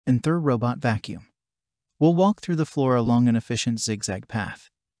Enther Robot Vacuum will walk through the floor along an efficient zigzag path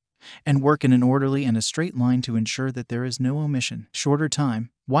and work in an orderly and a straight line to ensure that there is no omission. Shorter time,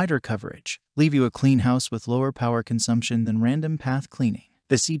 wider coverage, leave you a clean house with lower power consumption than random path cleaning.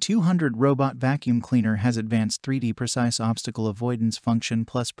 The C200 robot vacuum cleaner has advanced 3D precise obstacle avoidance function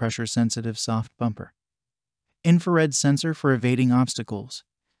plus pressure-sensitive soft bumper, infrared sensor for evading obstacles,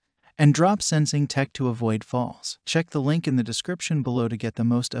 and drop sensing tech to avoid falls. Check the link in the description below to get the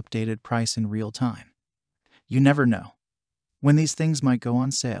most updated price in real time. You never know when these things might go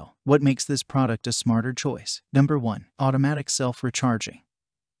on sale. What makes this product a smarter choice? Number 1. Automatic self-recharging.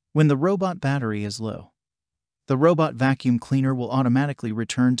 When the robot battery is low, the robot vacuum cleaner will automatically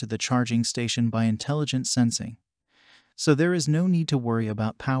return to the charging station by intelligent sensing, so there is no need to worry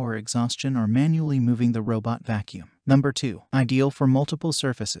about power exhaustion or manually moving the robot vacuum. Number 2. Ideal for multiple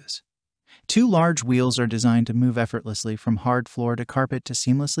surfaces. 2 large wheels are designed to move effortlessly from hard floor to carpet to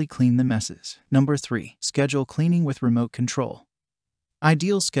seamlessly clean the messes. Number 3. Schedule cleaning with remote control.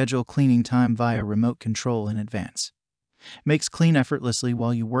 Ideal schedule cleaning time via remote control in advance. Makes clean effortlessly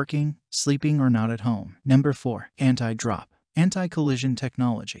while you're working, sleeping, or not at home. Number 4. Anti-drop, anti-collision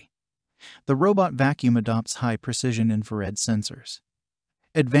technology. The robot vacuum adopts high-precision infrared sensors,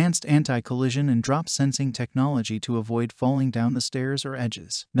 advanced anti-collision and drop sensing technology to avoid falling down the stairs or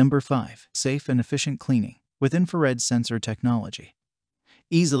edges. Number 5. Safe and efficient cleaning with infrared sensor technology.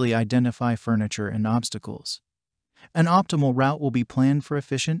 Easily identify furniture and obstacles. An optimal route will be planned for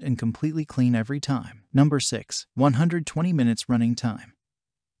efficient and completely clean every time. Number 6. 120 minutes running time.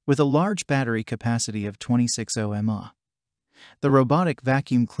 With a large battery capacity of 2600 mAh, the robotic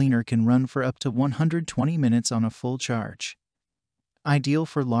vacuum cleaner can run for up to 120 minutes on a full charge. Ideal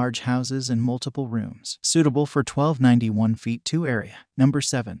for large houses and multiple rooms. Suitable for 1291 feet 2 area. Number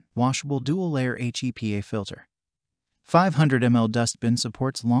 7. Washable dual-layer HEPA filter. 500 ml dustbin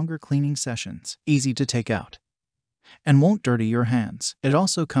supports longer cleaning sessions. Easy to take out and won't dirty your hands. It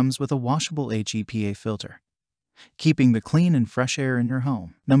also comes with a washable HEPA filter, keeping the clean and fresh air in your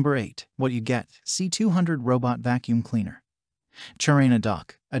home. Number 8. What you get. C200 robot vacuum cleaner. Terrain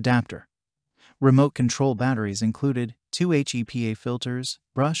dock, adapter, remote control batteries included, 2 HEPA filters,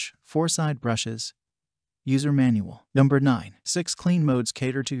 brush, 4 side brushes, user manual. Number 9. 6 clean modes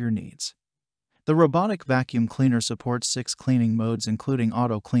cater to your needs. The robotic vacuum cleaner supports 6 cleaning modes including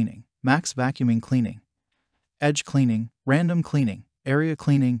auto cleaning, max vacuuming cleaning, edge cleaning, random cleaning, area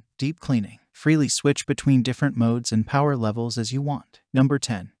cleaning, deep cleaning. Freely switch between different modes and power levels as you want. Number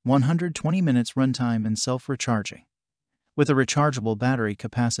 10. 120 minutes runtime and self-recharging. With a rechargeable battery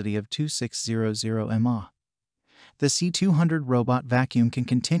capacity of 2600 mAh, the C200 robot vacuum can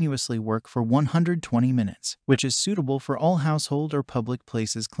continuously work for 120 minutes, which is suitable for all household or public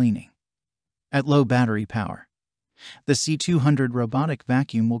places cleaning. At low battery power, the C200 robotic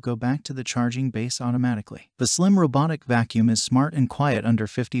vacuum will go back to the charging base automatically. The slim robotic vacuum is smart and quiet under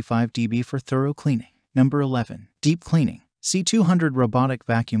 55 dB for thorough cleaning. Number 11. Deep cleaning. C200 robotic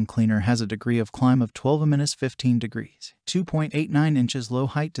vacuum cleaner has a degree of climb of 12–15 degrees. 2.89 inches low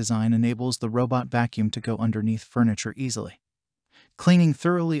height design enables the robot vacuum to go underneath furniture easily, cleaning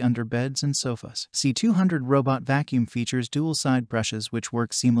thoroughly under beds and sofas. C200 robot vacuum features dual side brushes which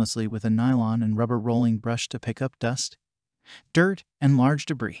work seamlessly with a nylon and rubber rolling brush to pick up dust, dirt, and large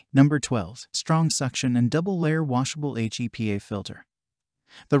debris. Number 12. Strong suction and double layer washable HEPA filter.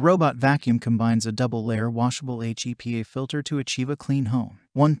 The robot vacuum combines a double-layer washable HEPA filter to achieve a clean home.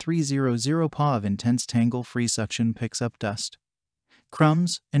 1300 PA of intense tangle-free suction picks up dust,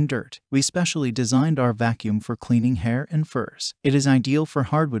 crumbs, and dirt. We specially designed our vacuum for cleaning hair and furs. It is ideal for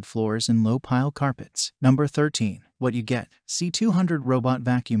hardwood floors and low-pile carpets. Number 13. What you get. C200 robot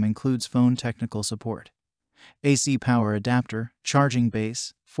vacuum includes phone technical support, AC power adapter, charging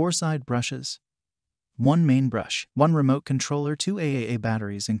base, 4 side brushes, 1 main brush, 1 remote controller, 2 AAA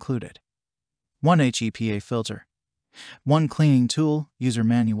batteries included, 1 HEPA filter, 1 cleaning tool, user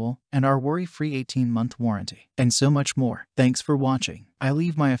manual, and our worry-free 18-month warranty, and so much more. Thanks for watching. I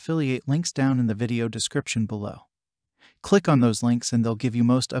leave my affiliate links down in the video description below. Click on those links and they'll give you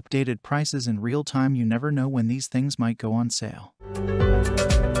most updated prices in real time. You never know when these things might go on sale.